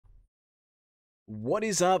What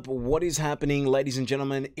is up? What is happening, ladies and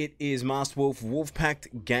gentlemen? It is Master Wolf,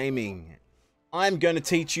 Wolfpack Gaming. I'm going to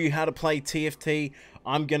teach you how to play TFT.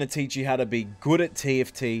 I'm going to teach you how to be good at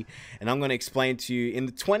TFT. And I'm going to explain to you in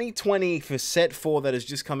the 2020 for set 4 that has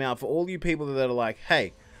just come out, for all you people that are like,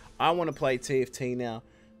 hey, I want to play TFT now.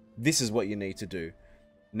 This is what you need to do.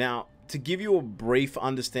 Now, to give you a brief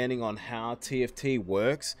understanding on how TFT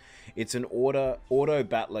works, it's an auto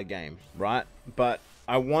battler game, right? But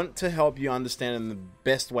I want to help you understand in the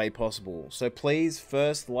best way possible. So please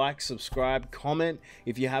first like, subscribe, comment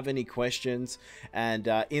if you have any questions. And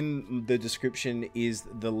in the description is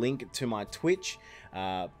the link to my Twitch.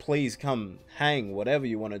 Please come hang, whatever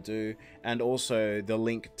you want to do. And also the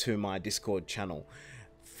link to my Discord channel.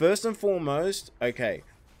 First and foremost, okay.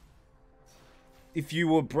 If you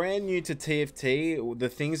were brand new to TFT, the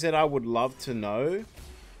things that I would love to know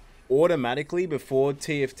automatically before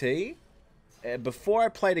TFT, before I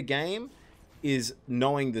played a game, is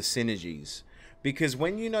knowing the synergies. Because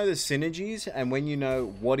when you know the synergies and when you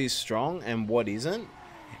know what is strong and what isn't,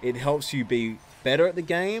 it helps you be better at the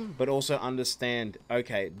game, but also understand,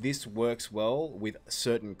 okay, this works well with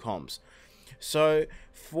certain comps. So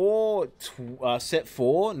for set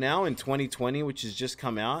 4 now in 2020, which has just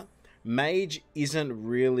come out, Mage isn't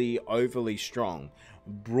really overly strong.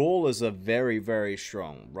 Brawlers are very, very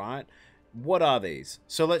strong, right? What are these?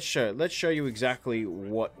 So let's show you exactly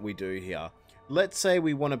what we do here. Let's say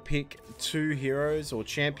we want to pick 2 heroes or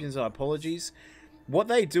champions, apologies. What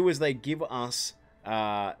they do is they give us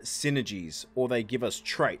synergies, or they give us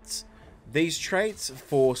traits. These traits,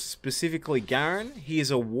 for specifically Garen, he is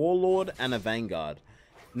a warlord and a vanguard.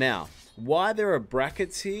 Now, why there are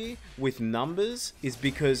brackets here with numbers is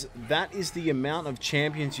because that is the amount of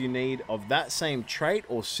champions you need of that same trait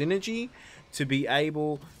or synergy to be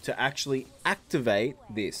able to actually activate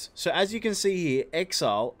this. So as you can see here,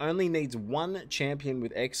 Exile only needs 1 champion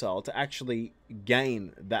with Exile to actually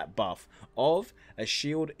gain that buff of a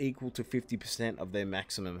shield equal to 50% of their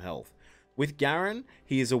maximum health. With Garen,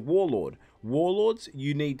 he is a warlord. Warlords,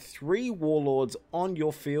 you need 3 warlords on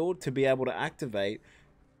your field to be able to activate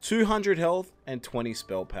 200 health and 20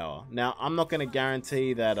 spell power. Now, I'm not going to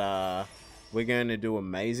guarantee that we're going to do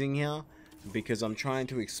amazing here, because I'm trying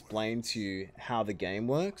to explain to you how the game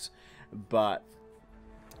works. But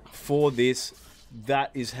for this, that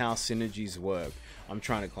is how synergies work. I'm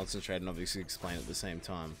trying to concentrate and obviously explain at the same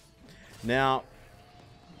time. Now,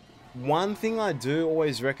 one thing I do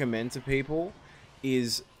always recommend to people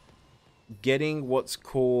is getting what's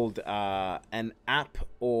called an app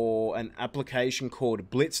or an application called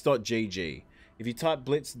blitz.gg. If you type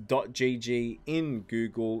blitz.gg in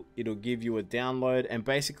Google, it'll give you a download, and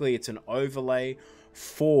basically it's an overlay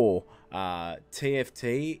for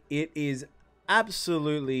TFT. It is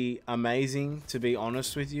absolutely amazing, to be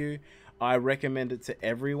honest with you. I recommend it to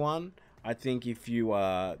everyone. I think if you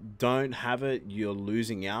don't have it, you're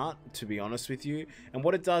losing out, to be honest with you. And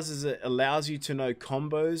what it does is it allows you to know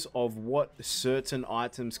combos of what certain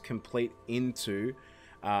items complete into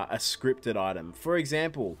a scripted item. For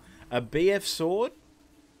example, a BF sword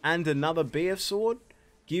and another BF sword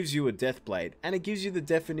gives you a death blade, and it gives you the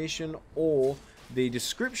definition or the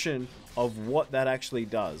description of what that actually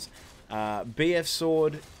does. BF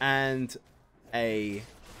sword and a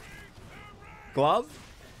glove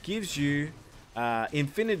gives you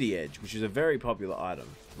Infinity Edge, which is a very popular item,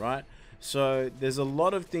 right? So there's a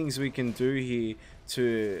lot of things we can do here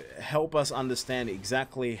to help us understand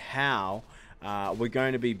exactly how we're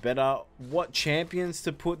going to be better, what champions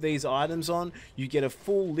to put these items on. You get a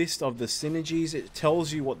full list of the synergies. It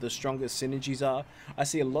tells you what the strongest synergies are. I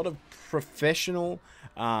see a lot of professional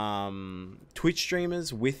Twitch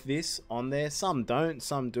streamers with this on there. Some don't,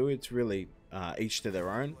 some do. It's really each to their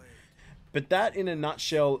own. But that, in a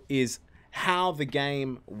nutshell, is how the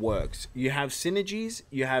game works. You have synergies,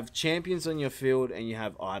 you have champions on your field, and you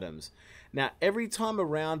have items. Now, every time a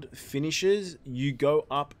round finishes, you go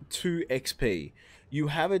up 2 XP. You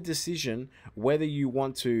have a decision whether you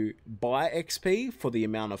want to buy XP for the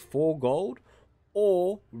amount of 4 gold,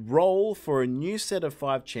 or roll for a new set of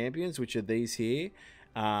 5 champions, which are these here,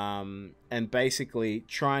 and basically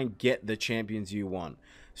try and get the champions you want.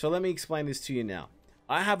 So let me explain this to you now.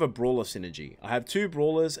 I have a brawler synergy. I have 2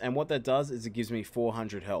 brawlers, and what that does is it gives me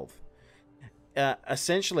 400 health.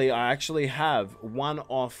 Essentially, I actually have one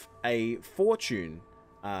off a fortune,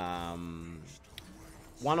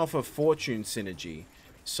 synergy.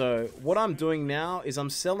 So what I'm doing now is I'm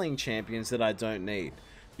selling champions that I don't need,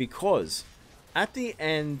 because at the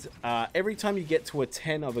end, every time you get to a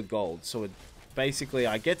 10 of a gold, so basically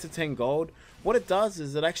I get to 10 gold, what it does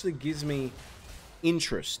is it actually gives me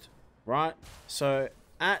interest, right? So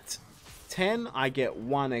at 10, I get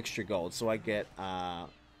 1 extra gold. So I get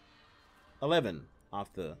 11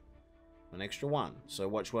 after an extra 1. So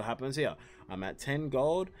watch what happens here. I'm at 10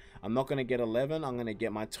 gold. I'm not going to get 11. I'm going to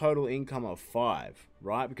get my total income of 5,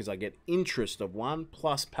 right? Because I get interest of 1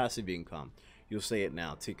 plus passive income. You'll see it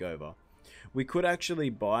now tick over. We could actually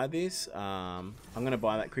buy this. I'm going to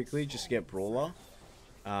buy that quickly just to get Brawler.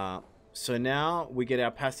 So now we get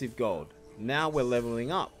our passive gold. Now we're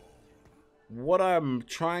leveling up. What I'm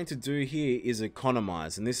trying to do here is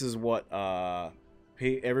economize. And this is what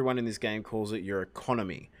everyone in this game calls it, your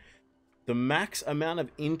economy. The max amount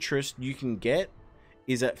of interest you can get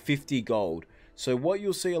is at 50 gold. So what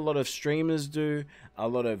you'll see a lot of streamers do, a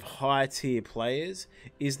lot of high tier players,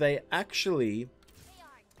 is they actually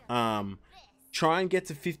try and get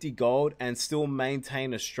to 50 gold and still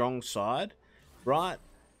maintain a strong side, right?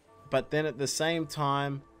 But then at the same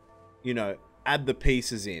time, you know, add the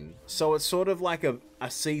pieces in. So it's sort of like a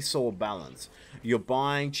seesaw balance. You're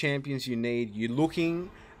buying champions you need, you're looking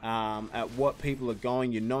at what people are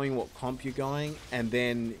going, you're knowing what comp you're going, and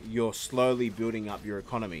then you're slowly building up your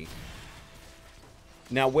economy.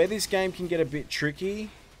 Now, where this game can get a bit tricky,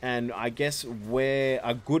 and I guess where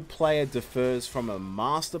a good player differs from a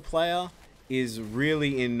master player, is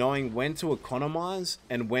really in knowing when to economize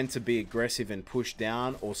and when to be aggressive and push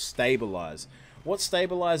down or stabilize. What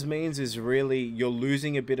stabilize means is really you're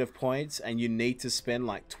losing a bit of points and you need to spend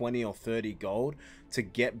like 20 or 30 gold to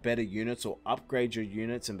get better units or upgrade your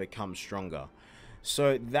units and become stronger.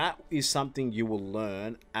 So that is something you will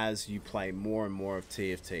learn as you play more and more of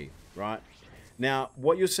TFT, right? Now,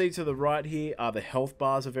 what you'll see to the right here are the health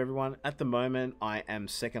bars of everyone. At the moment, I am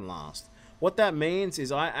second last. What that means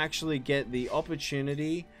is I actually get the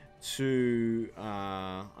opportunity to...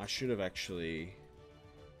 I should have actually...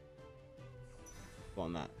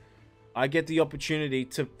 on that. I get the opportunity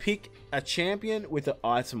to pick a champion with an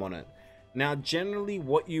item on it. Now, generally,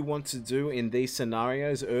 what you want to do in these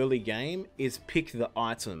scenarios early game is pick the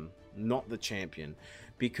item, not the champion.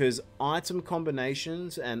 Because item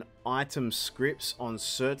combinations and item scripts on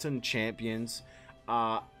certain champions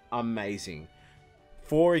are amazing.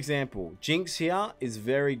 For example, Jinx here is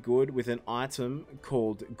very good with an item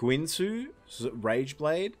called Guinsu,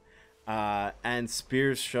 Rageblade, and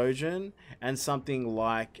Spear of Shojin, and something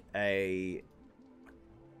like a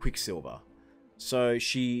Quicksilver. So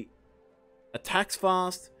she attacks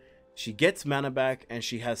fast, she gets mana back, and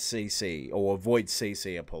she has CC, or avoids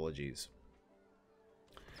CC, apologies.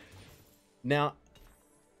 Now,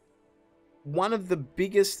 one of the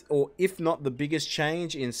biggest, or if not the biggest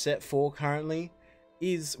change in set 4 currently,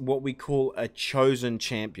 is what we call a chosen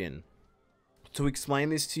champion. To explain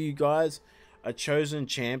this to you guys, a chosen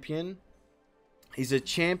champion is a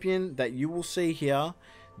champion that you will see here.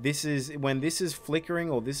 This is when this is flickering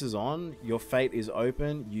or this is on, your fate is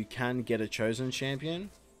open, you can get a chosen champion.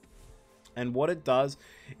 And what it does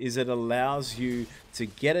is it allows you to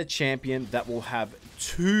get a champion that will have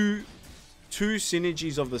two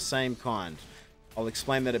synergies of the same kind. I'll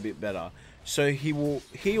explain that a bit better. So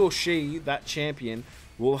he or she, that champion,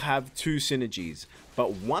 will have 2 synergies,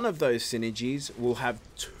 but one of those synergies will have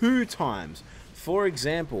 2 times. For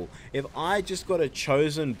example, if I just got a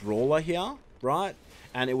chosen brawler here, right,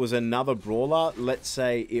 and it was another brawler, let's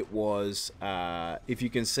say it was, if you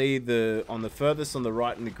can see on the furthest on the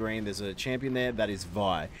right in the green, there's a champion there, that is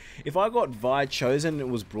Vi. If I got Vi chosen and it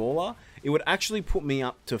was brawler, it would actually put me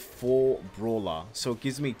up to 4 brawler. So it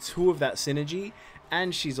gives me 2 of that synergy,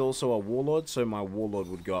 and she's also a warlord, so my warlord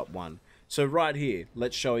would go up 1. So right here,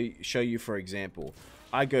 let's show you for example.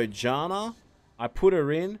 I go Janna, I put her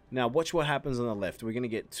in. Now watch what happens on the left. We're going to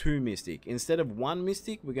get 2 Mystic. Instead of 1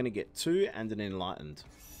 Mystic, we're going to get 2 and an Enlightened.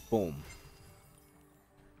 Boom.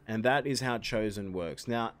 And that is how Chosen works.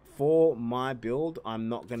 Now, for my build, I'm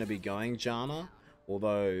not going to be going Janna,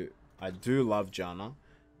 although I do love Janna.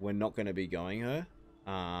 We're not going to be going her.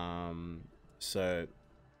 So,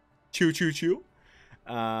 chill.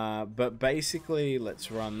 But basically,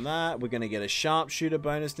 let's run that. We're going to get a sharpshooter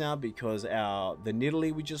bonus now because the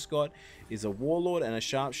Nidalee we just got is a warlord and a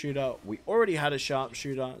sharpshooter. We already had a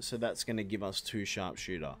sharpshooter, so that's going to give us 2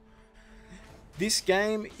 sharpshooter. This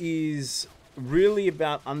game is really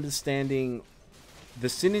about understanding the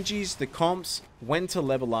synergies, the comps, when to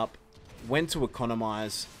level up, when to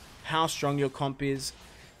economize, how strong your comp is.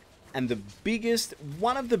 And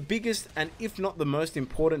one of the biggest, and if not the most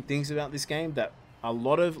important things about this game that a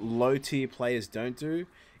lot of low tier players don't do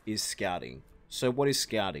is scouting. So what is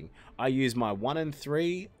scouting? I use my 1 and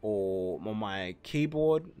 3 or on my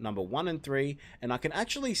keyboard, number 1 and 3, and I can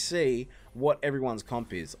actually see what everyone's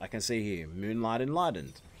comp is. I can see here, Moonlight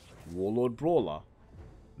Enlightened, Warlord Brawler,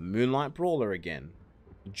 Moonlight Brawler again,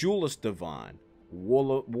 Duelist Divine,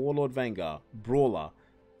 Warlord Vanguard, Brawler.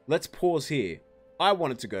 Let's pause here. I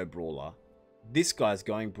wanted to go Brawler. This guy's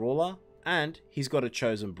going Brawler, and he's got a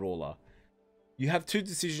chosen Brawler. You have two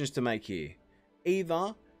decisions to make here.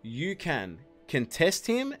 Either you can contest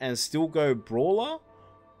him and still go Brawler,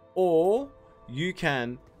 or you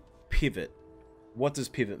can pivot. What does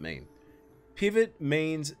pivot mean? Pivot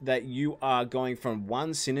means that you are going from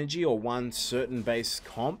one synergy or one certain base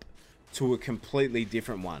comp to a completely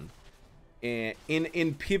different one.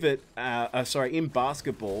 In pivot, in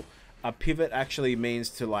basketball, a pivot actually means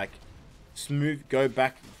to like go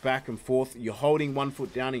back and forth. You're holding one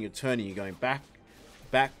foot down and you're turning. You're going back.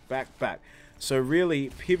 So really,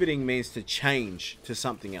 pivoting means to change to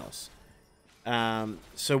something else.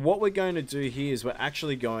 So what we're going to do here is we're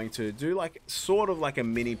actually going to do like sort of like a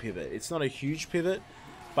mini pivot. It's not a huge pivot,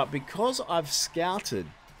 but because I've scouted,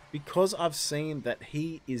 because I've seen that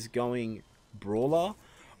he is going Brawler,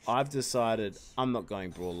 I've decided I'm not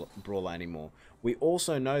going Brawler anymore. We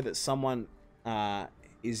also know that someone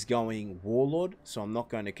is going Warlord, so I'm not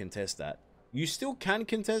going to contest that. You still can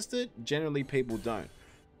contest it. Generally, people don't.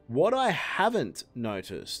 What I haven't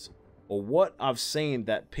noticed, or what I've seen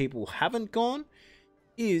that people haven't gone,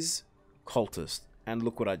 is Cultist. And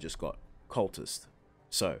look what I just got. Cultist.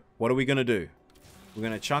 So, what are we going to do? We're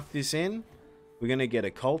going to chuck this in. We're going to get a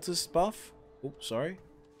Cultist buff. Oops, sorry.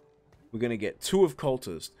 We're going to get 2 of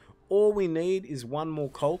Cultist. All we need is 1 more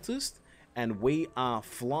Cultist, and we are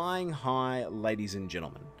flying high, ladies and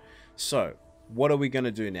gentlemen. So, what are we going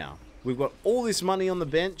to do now? We've got all this money on the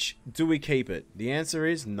bench. Do we keep it? The answer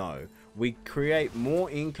is no. We create more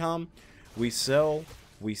income. We sell.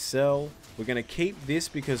 We sell. We're going to keep this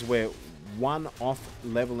because we're 1 off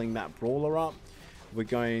leveling that Brawler up. We're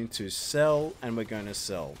going to sell and we're going to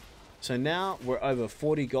sell. So now we're over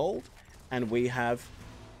 40 gold and we have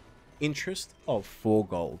interest of 4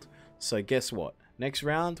 gold. So guess what? Next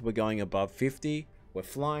round, we're going above 50. We're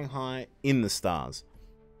flying high in the stars.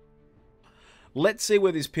 Let's see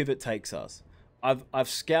where this pivot takes us. I've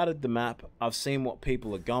scouted the map. I've seen what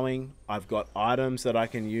people are going. I've got items that I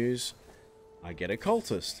can use. I get a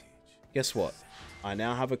Cultist. Guess what? I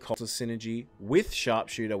now have a Cultist synergy with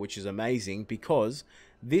Sharpshooter, which is amazing because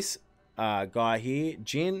this guy here,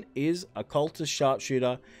 Jin, is a Cultist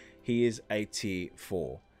Sharpshooter. He is a tier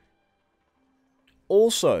 4.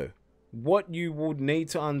 Also, what you would need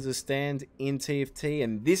to understand in TFT,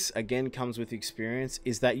 and this again comes with experience,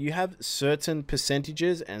 is that you have certain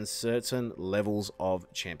percentages and certain levels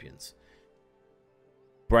of champions.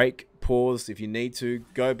 Break, pause if you need to,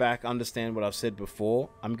 go back, understand what I've said before.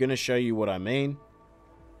 I'm going to show you what I mean.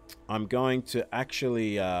 I'm going to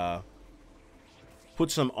actually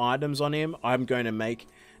put some items on him. I'm going to make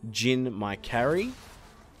Jin my carry,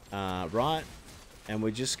 right? And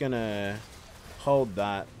we're just going to hold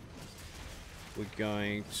that. We're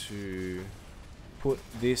going to put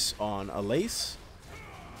this on Elise,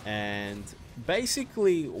 and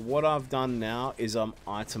basically what I've done now is I'm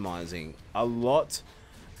itemizing. A lot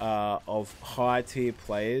of high tier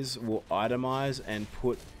players will itemize and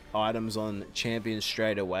put items on champions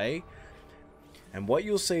straight away, and what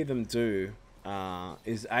you'll see them do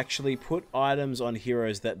is actually put items on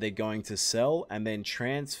heroes that they're going to sell and then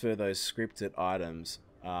transfer those scripted items.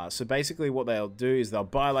 So basically what they'll do is they'll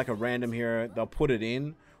buy like a random hero, they'll put it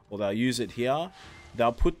in, or they'll use it here.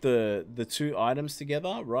 They'll put the 2 items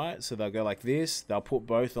together, right? So they'll go like this, they'll put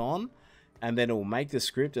both on, and then it will make the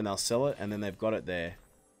script and they'll sell it, and then they've got it there.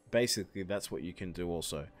 Basically, that's what you can do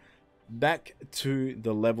also. Back to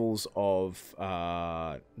the levels of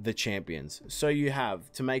the champions. So you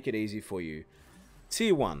have, to make it easy for you,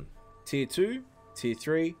 tier 1, tier 2, tier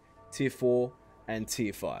 3, tier 4, and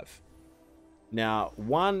tier 5. Now,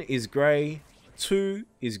 1 is grey, 2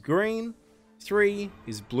 is green, 3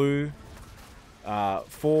 is blue,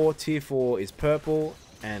 4, tier 4 is purple,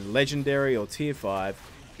 and legendary or tier 5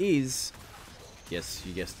 is, yes,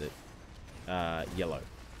 you guessed it, yellow.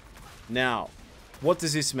 Now, what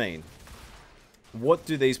does this mean? What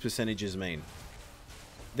do these percentages mean?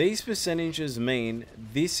 These percentages mean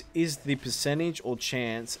this is the percentage or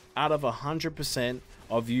chance out of 100%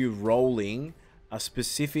 of you rolling a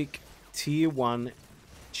specific tier 1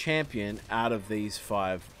 champion out of these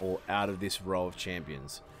 5 or out of this row of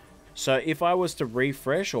champions. So if I was to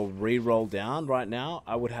refresh or re-roll down right now,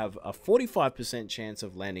 I would have a 45% chance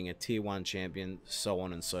of landing a tier 1 champion, so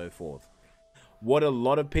on and so forth. What a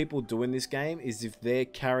lot of people do in this game is if their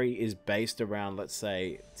carry is based around, let's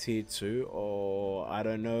say, tier 2, or I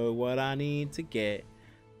don't know what I need to get,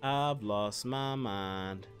 I've lost my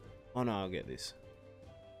mind. Oh no, I'll get this.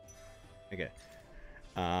 Okay.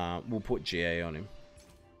 We'll put GA on him.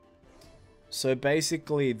 So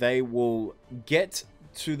basically they will get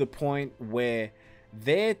to the point where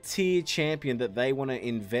their tier champion that they want to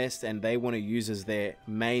invest and they want to use as their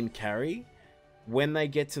main carry, when they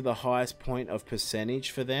get to the highest point of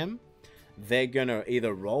percentage for them, they're going to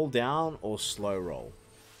either roll down or slow roll.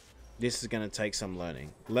 This is going to take some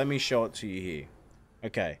learning. Let me show it to you here.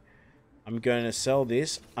 Okay, I'm going to sell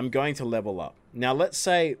this. I'm going to level up. Now, let's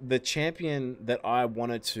say the champion that I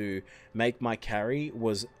wanted to make my carry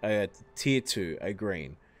was a tier 2, a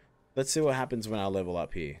green. Let's see what happens when I level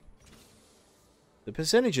up here. The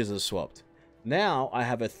percentages are swapped. Now, I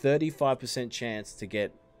have a 35% chance to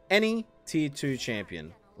get any tier 2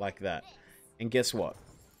 champion like that. And guess what?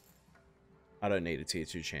 I don't need a tier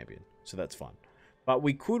 2 champion, so that's fine. But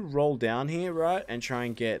we could roll down here, right? And try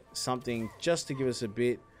and get something just to give us a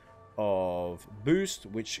bit of boost,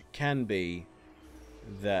 which can be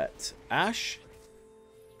that Ash.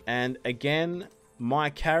 And again,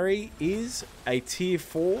 my carry is a tier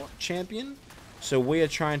 4 champion, so we are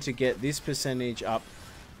trying to get this percentage up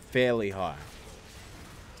fairly high.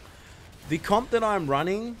 The comp that I'm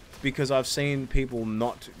running, because I've seen people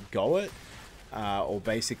not go it, or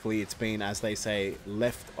basically it's been, as they say,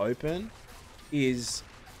 left open, is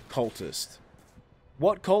Cultist.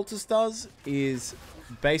 What Cultist does is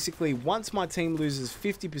basically once my team loses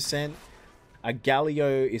 50%, a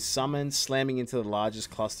Galio is summoned, slamming into the largest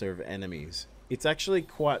cluster of enemies. It's actually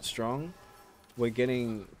quite strong. We're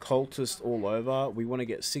getting Cultist all over. We want to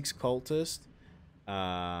get 6 Cultist.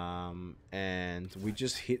 And we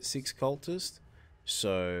just hit 6 Cultist.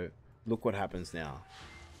 So look what happens now.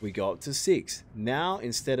 We go up to 6. Now,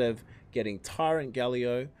 instead of getting Tyrant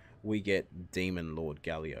Galio, we get Demon Lord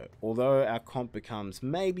Galio. Although our comp becomes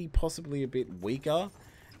maybe possibly a bit weaker,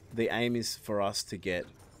 the aim is for us to get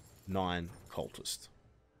 9 Cultist.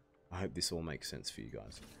 I hope this all makes sense for you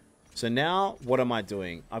guys. So now, what am I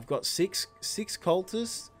doing? I've got six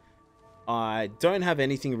Cultists. I don't have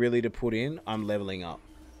anything really to put in. I'm leveling up.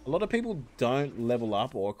 A lot of people don't level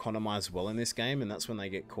up or economize well in this game, and that's when they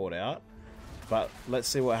get caught out. But let's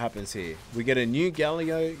see what happens here. We get a new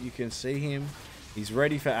Galio. You can see him. He's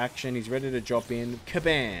ready for action. He's ready to drop in.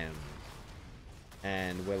 Kabam!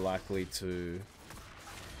 And we're likely to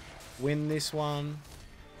win this one.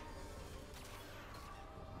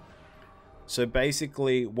 So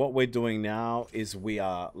basically what we're doing now is we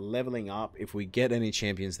are leveling up. If we get any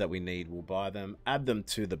champions that we need, we'll buy them, add them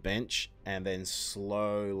to the bench, and then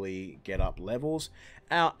slowly get up levels.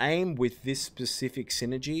 Our aim with this specific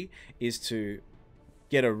synergy is to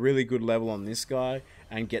get a really good level on this guy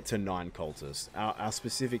and get to 9 Cultists. Our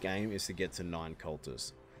specific aim is to get to 9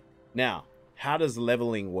 Cultists. Now, how does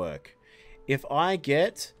leveling work? If I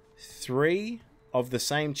get 3 of the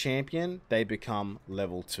same champion, they become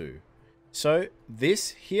level 2. So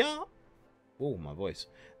this here, oh my voice,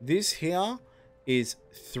 this here is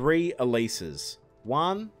 3 Elises.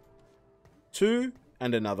 1, 2,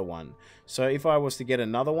 and another one. So if I was to get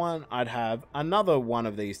another one, I'd have another one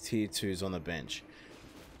of these tier 2s on the bench.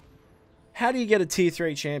 How do you get a tier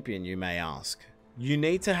 3 champion, you may ask? You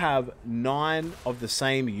need to have 9 of the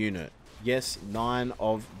same unit. Yes, 9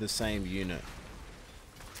 of the same unit.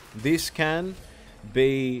 This can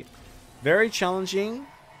be very challenging,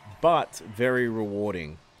 but very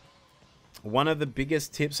rewarding. One of the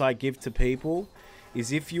biggest tips I give to people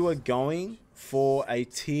is if you are going for a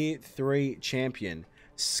tier 3 champion,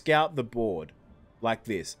 scout the board like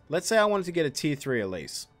this. Let's say I wanted to get a tier 3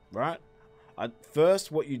 Elise, right?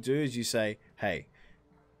 First, what you do is you say, hey,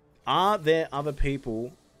 are there other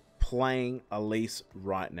people playing Elise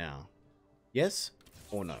right now? Yes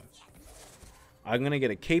or no? I'm going to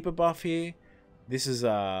get a keeper buff here. This is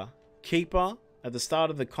a keeper. At the start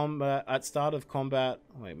of the combat,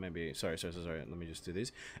 wait, maybe, sorry, let me just do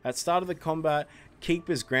this. At start of the combat,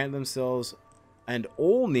 keepers grant themselves and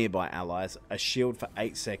all nearby allies a shield for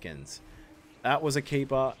 8 seconds. That was a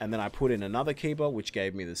keeper, and then I put in another keeper, which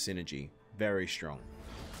gave me the synergy. Very strong.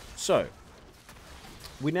 So,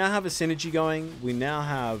 we now have a synergy going. We now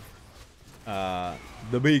have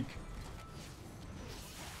the big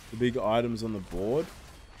items on the board.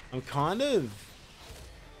 I'm kind of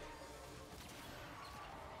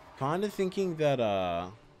thinking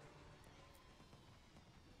that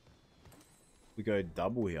we go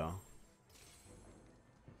double here.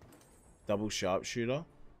 Double sharpshooter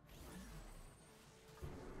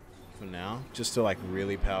for now, just to like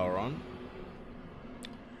really power on.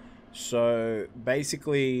 So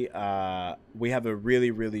basically we have a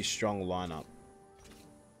really strong lineup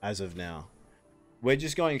as of now. We're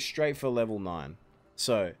just going straight for level 9.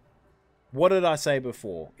 So what did I say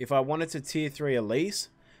before? If I wanted to tier 3 Elise,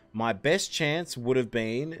 My best chance would have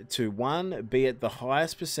been to, one, be at the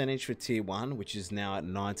highest percentage for tier 1, which is now at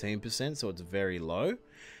 19%, so it's very low.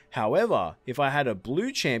 However, if I had a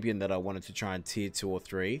blue champion that I wanted to try in tier 2 or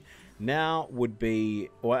 3, now would be,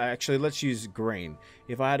 or actually let's use green.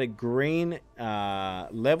 If I had a green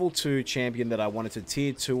level 2 champion that I wanted to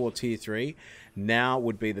tier 2 or tier 3, now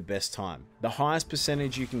would be the best time. The highest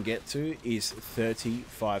percentage you can get to is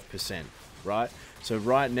 35%, right? So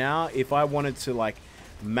right now, if I wanted to like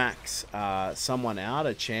max someone out,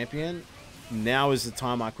 a champion, now is the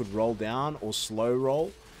time I could roll down or slow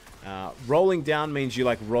roll. Rolling down means you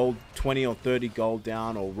like roll 20 or 30 gold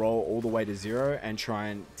down or roll all the way to 0 and try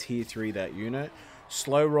and tier 3 that unit.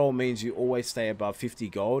 Slow roll means you always stay above 50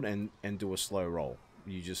 gold and do a slow roll.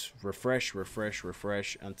 You just refresh,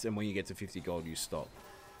 and when you get to 50 gold, you stop.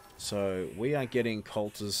 So we are getting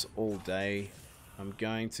cultists all day. I'm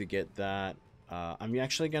going to get that. I'm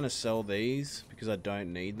actually going to sell these because I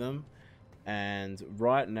don't need them. And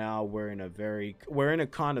right now we're in a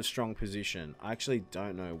kind of strong position. I actually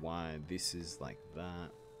don't know why this is like that.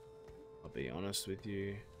 I'll be honest with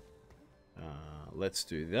you. Let's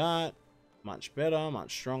do that. Much better,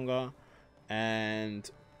 much stronger. And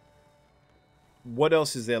what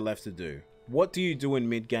else is there left to do? What do you do in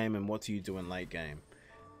mid game and what do you do in late game?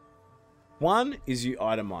 One is you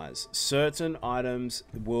itemize. Certain items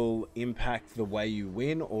will impact the way you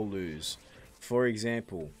win or lose. For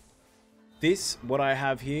example, what I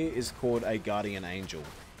have here is called a Guardian Angel.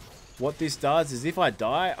 What this does is if I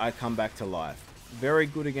die, I come back to life. Very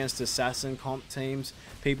good against assassin comp teams,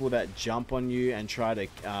 people that jump on you and try to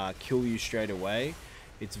kill you straight away.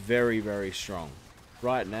 It's very, very strong.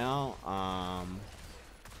 Right now,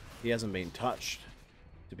 he hasn't been touched,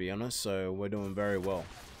 to be honest, so we're doing very well.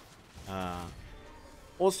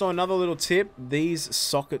 Also, another little tip, these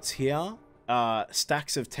sockets here are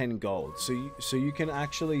stacks of 10 gold. So you can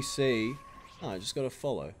actually see... Oh, I just got to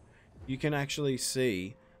follow. You can actually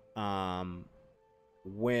see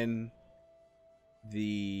when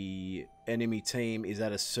the enemy team is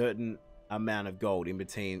at a certain amount of gold in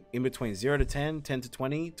between 0 to 10, 10 to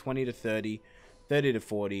 20, 20 to 30, 30 to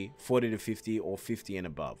 40, 40 to 50, or 50 and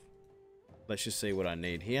above. Let's just see what I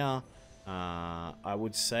need here. I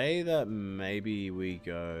would say that maybe we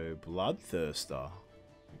go Bloodthirster.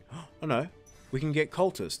 Oh no, we can get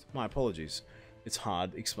Cultist. My apologies. It's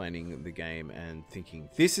hard explaining the game and thinking.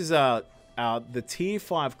 This is the tier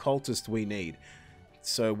 5 Cultist we need.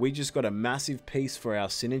 So we just got a massive piece for our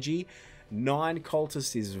synergy. 9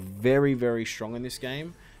 Cultist is very, very strong in this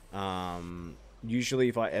game. Usually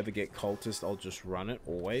if I ever get Cultist, I'll just run it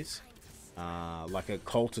always. Like a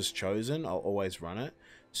Cultist Chosen, I'll always run it.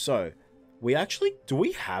 So we actually, do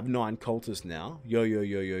we have 9 Cultists now? Yo.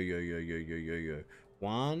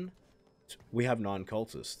 We have 9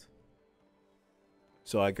 Cultists.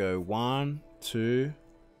 So I go 1, 2.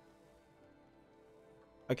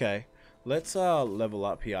 Okay, let's level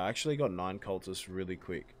up here. I actually got 9 cultists really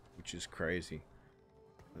quick, which is crazy.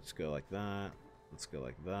 Let's go like that. Let's go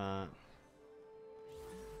like that.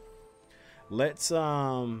 Let's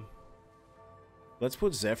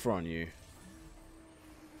put Zephyr on you.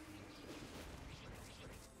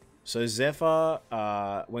 So Zephyr,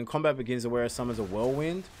 when combat begins, aware summons a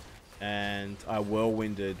whirlwind. And I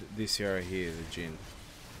whirlwinded this hero here, the Jinn.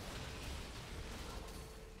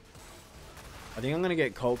 I think I'm going to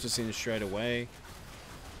get Cultist in straight away.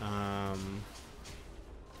 I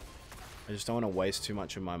just don't want to waste too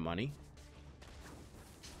much of my money.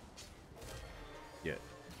 Yeah,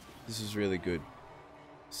 this is really good.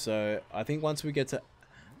 So I think once we get to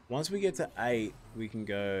 8, we can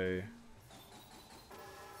go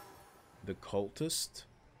the Cultist.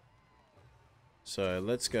 So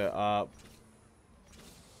let's go up,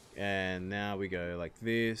 and now we go like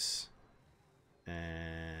this,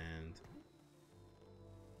 and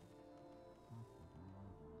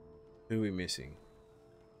who are we missing?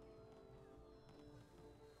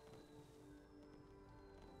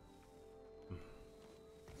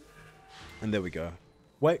 And there we go.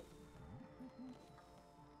 Wait.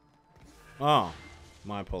 Oh,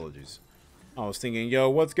 my apologies. I was thinking, yo,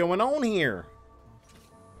 what's going on here?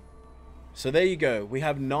 So there you go. We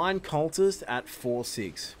have 9 cultists at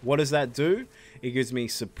 4/6. What does that do? It gives me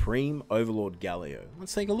Supreme Overlord Galio.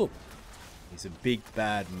 Let's take a look. He's a big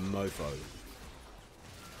bad mofo.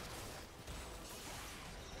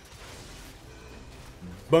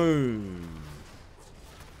 Boom.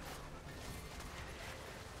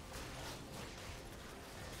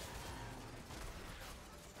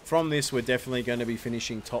 From this, we're definitely going to be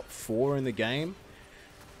finishing top 4 in the game.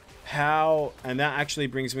 And that actually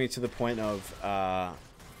brings me to the point of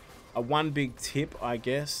one big tip, I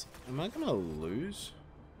guess. Am I going to lose?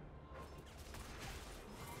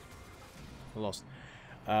 I lost.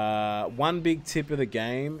 One big tip of the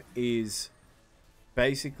game is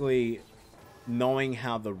basically knowing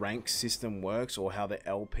how the rank system works, or how the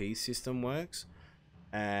LP system works.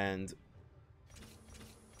 And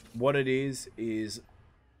what it is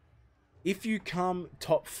if you come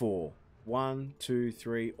top 4, 1, 2,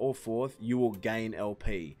 3, or 4th, you will gain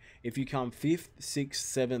LP. If you come 5th, 6th,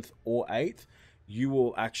 7th, or 8th, you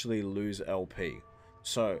will actually lose LP.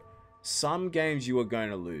 So some games you are going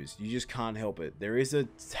to lose. You just can't help it. There is a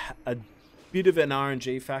bit of an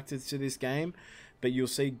RNG factor to this game, but you'll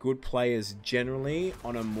see good players generally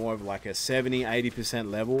on a more of like a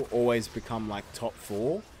 70-80% level always become like top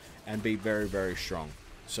 4 and be very, very strong.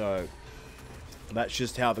 So that's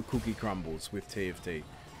just how the cookie crumbles with TFT.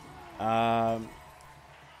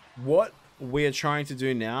 What we're trying to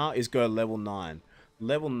do now is go level 9.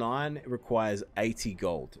 Level 9 requires 80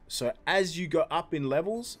 gold. So as you go up in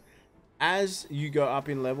levels,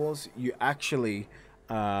 you actually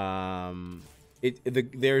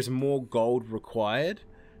there's more gold required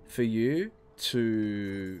for you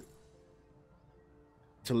to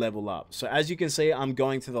level up. So as you can see, I'm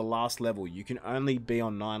going to the last level. You can only be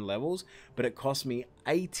on 9 levels, but it cost me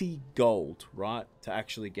 80 gold, right, to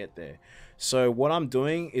actually get there. So what I'm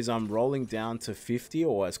doing is I'm rolling down to 50,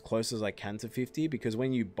 or as close as I can to 50, because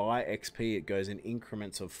when you buy XP, it goes in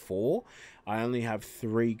increments of 4. I only have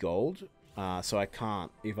 3 gold, so I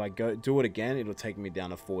can't. If I go do it again, it'll take me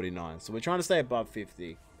down to 49. So we're trying to stay above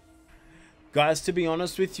 50. Guys, to be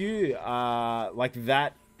honest with you, like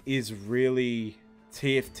that is really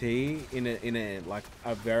TFT in a like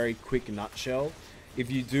a very quick nutshell. If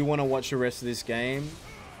you do want to watch the rest of this game,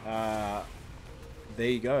 there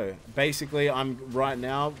you go. Basically, right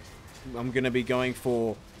now I'm gonna be going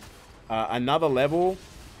for another level,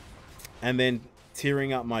 and then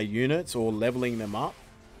tiering up my units or leveling them up.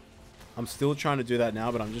 I'm still trying to do that now,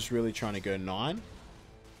 but I'm just really trying to go 9.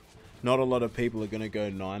 Not a lot of people are gonna go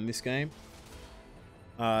 9 this game,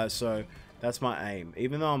 so that's my aim.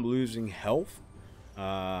 Even though I'm losing health,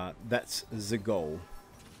 that's the goal.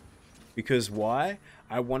 Because why?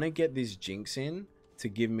 I want to get this Jinx in to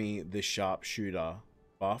give me the sharpshooter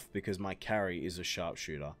buff, because my carry is a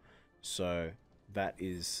sharpshooter. So that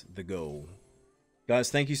is the goal. Guys,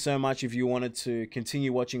 thank you so much. If you wanted to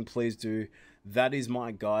continue watching, please do. That is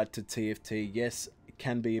my guide to TFT. Yes, it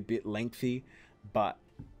can be a bit lengthy, but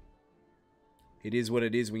it is what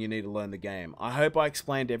it is when you need to learn the game. I hope I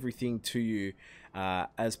explained everything to you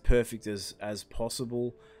as perfect as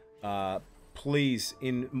possible. Please,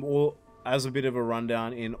 as a bit of a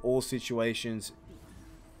rundown, in all situations,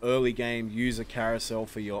 early game, use a carousel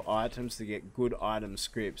for your items to get good item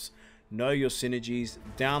scripts. Know your synergies.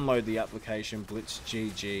 Download the application Blitz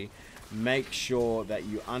GG. Make sure that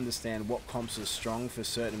you understand what comps are strong for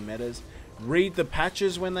certain metas. Read the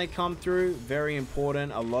patches when they come through. Very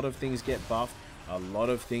important. A lot of things get buffed. A lot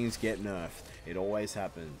of things get nerfed. It always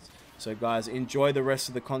happens. So guys, enjoy the rest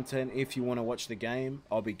of the content. If you want to watch the game,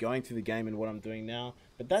 I'll be going through the game and what I'm doing now.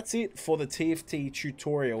 But that's it for the TFT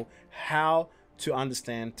tutorial, how to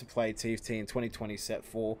understand to play TFT in 2020 set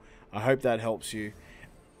 4. I hope that helps you.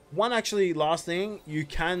 One actually last thing, you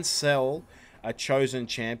can sell a chosen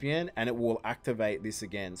champion and it will activate this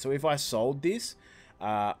again. So if I sold this,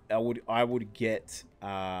 I would get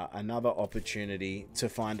another opportunity to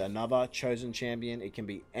find another chosen champion. It can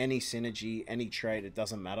be any synergy, any trait, it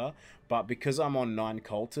doesn't matter. But because I'm on 9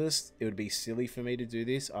 cultists, it would be silly for me to do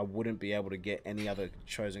this. I wouldn't be able to get any other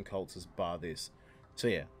chosen cultists bar this. So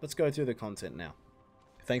yeah, let's go through the content now.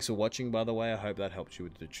 Thanks for watching, by the way. I hope that helped you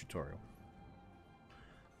with the tutorial.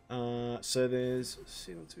 So there's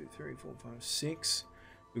 1, 2, 3, 4, 5, 6.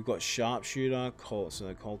 We've got Sharpshooter, Cult, so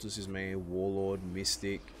the Cultist is me, Warlord,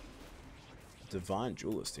 Mystic, Divine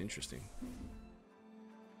Duelist, interesting.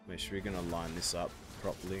 Make sure we're going to line this up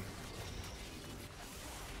properly.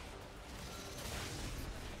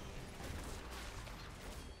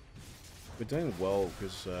 We're doing well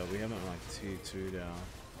because we haven't like tier 2'd our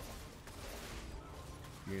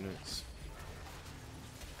units.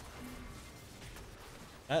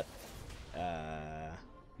 That,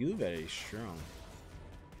 you're very strong.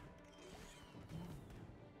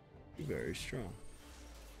 Very strong.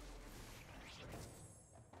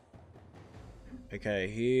 Okay,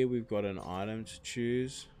 here we've got an item to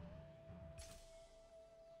choose.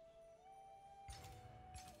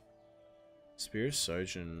 Spirit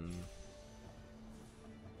Sojourn.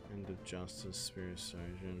 End of Justice, Spirit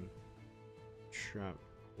Sojourn. Trap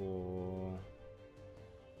War.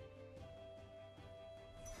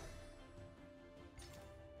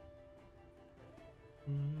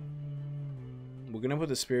 We're going to put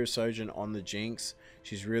the Spirit Sojourn on the Jinx.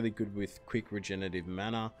 She's really good with quick regenerative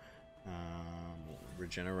mana.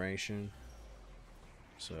 regeneration.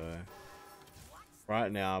 So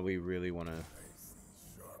right now we really want to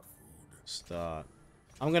start.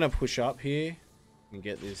 I'm gonna push up here and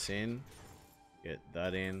get this in, get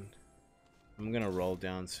that in. I'm gonna roll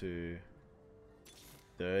down to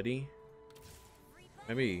 30,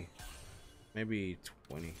 maybe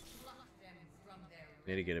 20.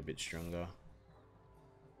 Need to get a bit stronger.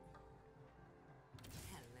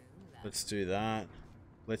 Let's do that.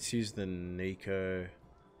 Let's use the Nico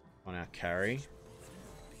on our carry.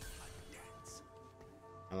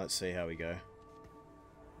 And let's see how we go.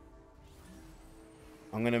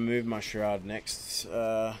 I'm going to move my Shroud next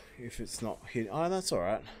if it's not hit. Oh, that's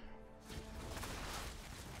alright.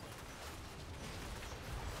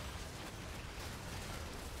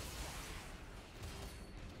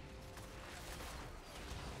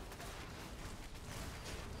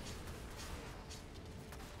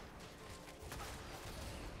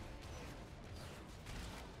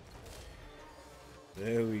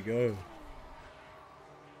 There we go.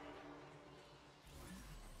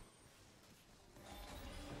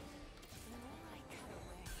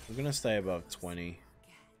 We're gonna stay above 20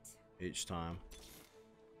 each time.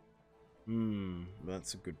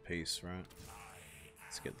 That's a good piece, right?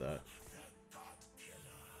 Let's get that.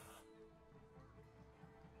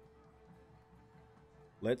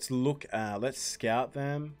 Let's look at, let's scout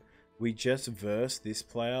them. We just versed this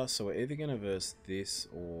player, so we're either gonna verse this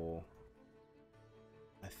or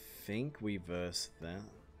I think we versed that.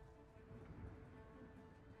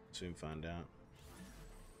 Soon find out.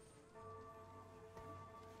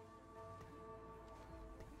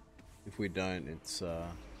 If we don't, it's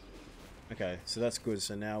okay, so that's good.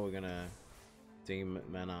 So now we're gonna deem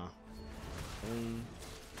mana.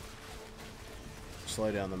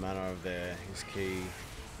 Slow down the mana over there, his key.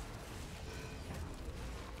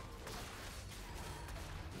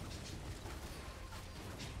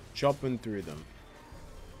 Chopping through them.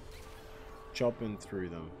 Chopping through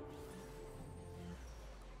them.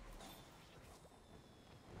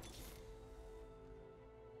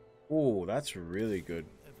 Oh, that's really good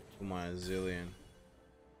for my Zillion.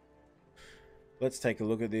 Let's take a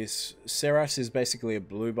look at this. Seras is basically a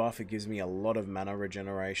blue buff. It gives me a lot of mana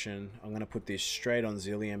regeneration. I'm going to put this straight on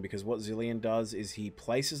Zillion because what Zillion does is he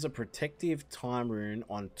places a protective time rune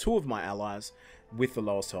on 2 of my allies with the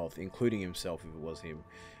lowest health, including himself if it was him.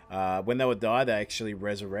 When they would die, they actually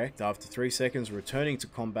resurrect after 3 seconds, returning to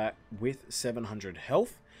combat with 700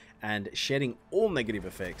 health and shedding all negative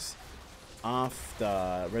effects.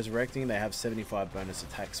 After resurrecting, they have 75 bonus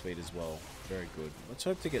attack speed as well. Very good. Let's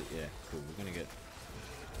hope to get... Yeah, cool. We're going to get...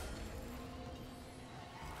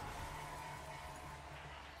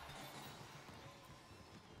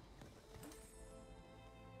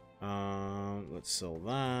 let's sell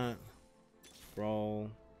that. Roll.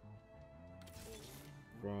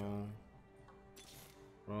 Roll.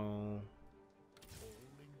 Roll.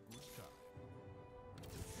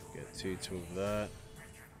 Get 2 of that.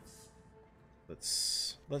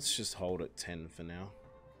 Let's just hold at 10 for now.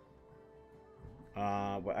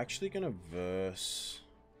 We're actually gonna verse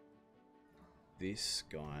this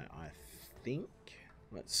guy, I think.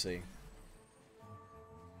 Let's see.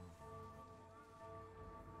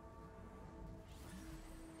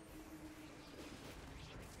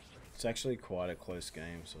 It's actually quite a close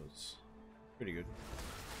game, so it's pretty good.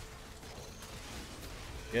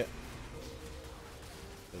 Yep.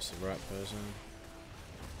 That's the right person.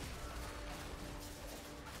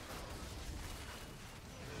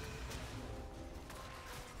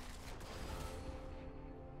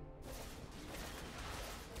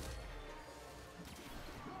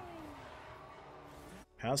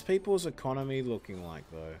 How's people's economy looking like,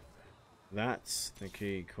 though? That's the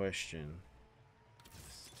key question.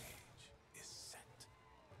 The stage is set.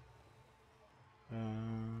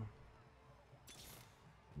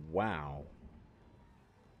 Wow.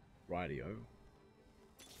 Rightio.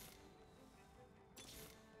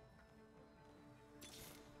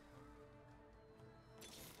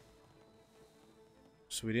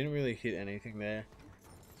 So we didn't really hit anything there.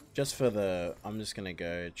 Just for the... I'm just gonna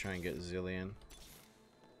go try and get Zillion.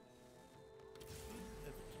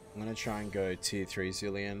 I'm gonna try and go tier 3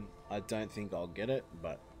 Zillion. I don't think I'll get it,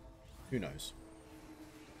 but who knows.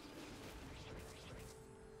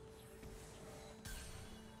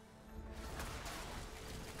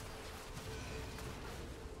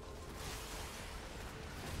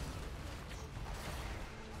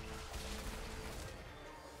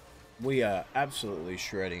 We are absolutely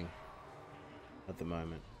shredding at the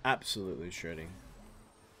moment. Absolutely shredding.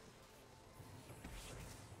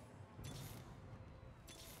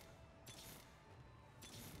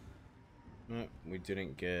 No, we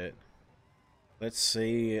didn't get Let's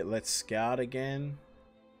see. Let's scout again.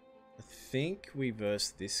 I think we verse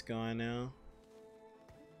this guy now.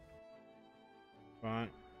 Right.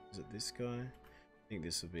 Is it this guy? I think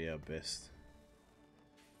this will be our best.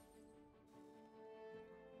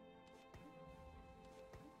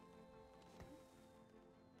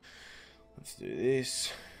 Let's do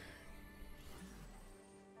this.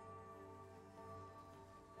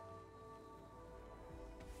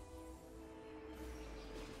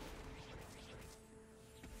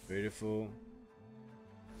 Beautiful.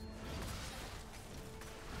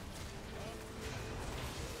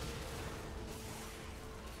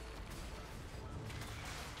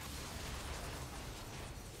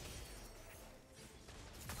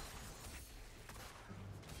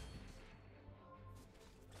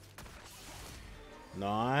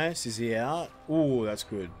 Nice. Is he out? Ooh, that's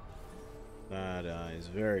good. That is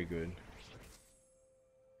very good.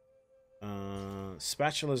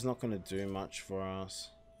 Spatula's not going to do much for us.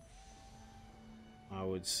 I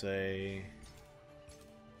would say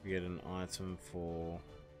we get an item for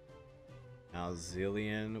our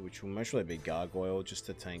Zillion, which will mostly be Gargoyle, just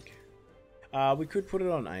to tank. We could put it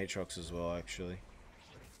on Aatrox as well, actually.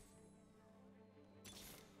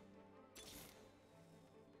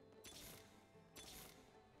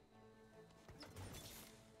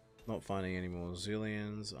 Not finding any more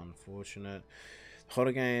Zillions, unfortunate.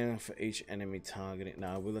 Hotagain for each enemy targeting.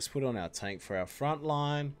 No, well, let's put on our tank for our front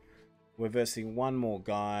line. We're versing one more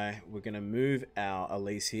guy. We're going to move our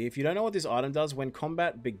Elise here. If you don't know what this item does, when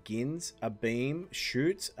combat begins, a beam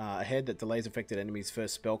shoots ahead that delays affected enemies'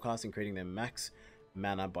 first spellcast, increasing their max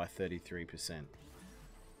mana by 33%.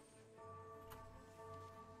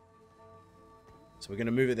 So we're going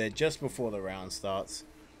to move it there just before the round starts.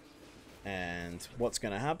 And what's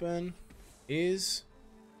going to happen is,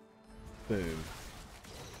 boom.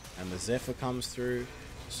 And the Zephyr comes through,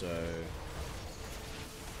 so...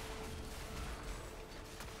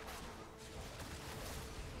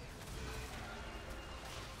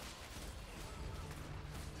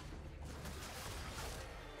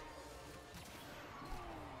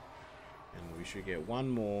 And we should get one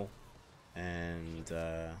more, and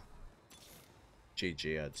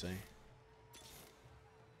GG, I'd say.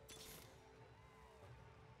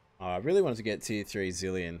 Oh, I really wanted to get tier 3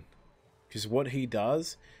 Zillion, because what he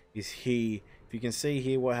does is if you can see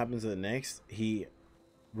here what happens at the next, he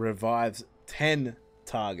revives 10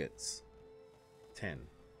 targets. 10.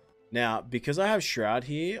 Now, because I have Shroud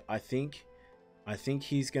here, I think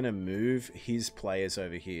he's going to move his players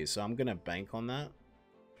over here, so I'm going to bank on that.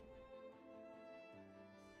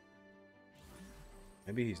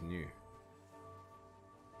 Maybe he's new.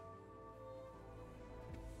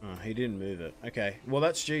 Oh, he didn't move it. Okay, well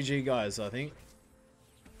that's GG, guys, I think.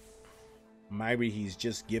 Maybe he's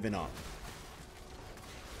just given up.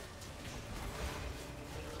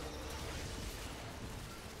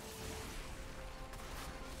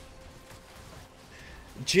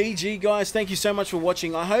 GG, guys. Thank you so much for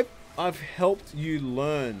watching. I hope I've helped you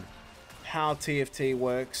learn how TFT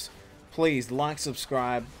works. Please like,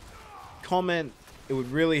 subscribe, comment. It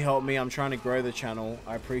would really help me. I'm trying to grow the channel.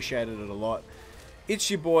 I appreciated it a lot. It's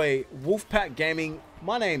your boy, Wolfpack Gaming.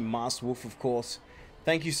 My name, Master Wolf, of course.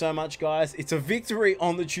 Thank you so much, guys. It's a victory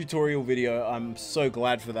on the tutorial video. I'm so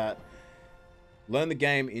glad for that. Learn the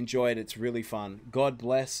game, enjoy it. It's really fun. God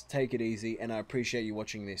bless, take it easy, and I appreciate you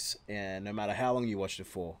watching this, and no matter how long you watched it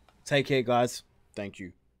for. Take care, guys. Thank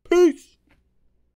you. Peace.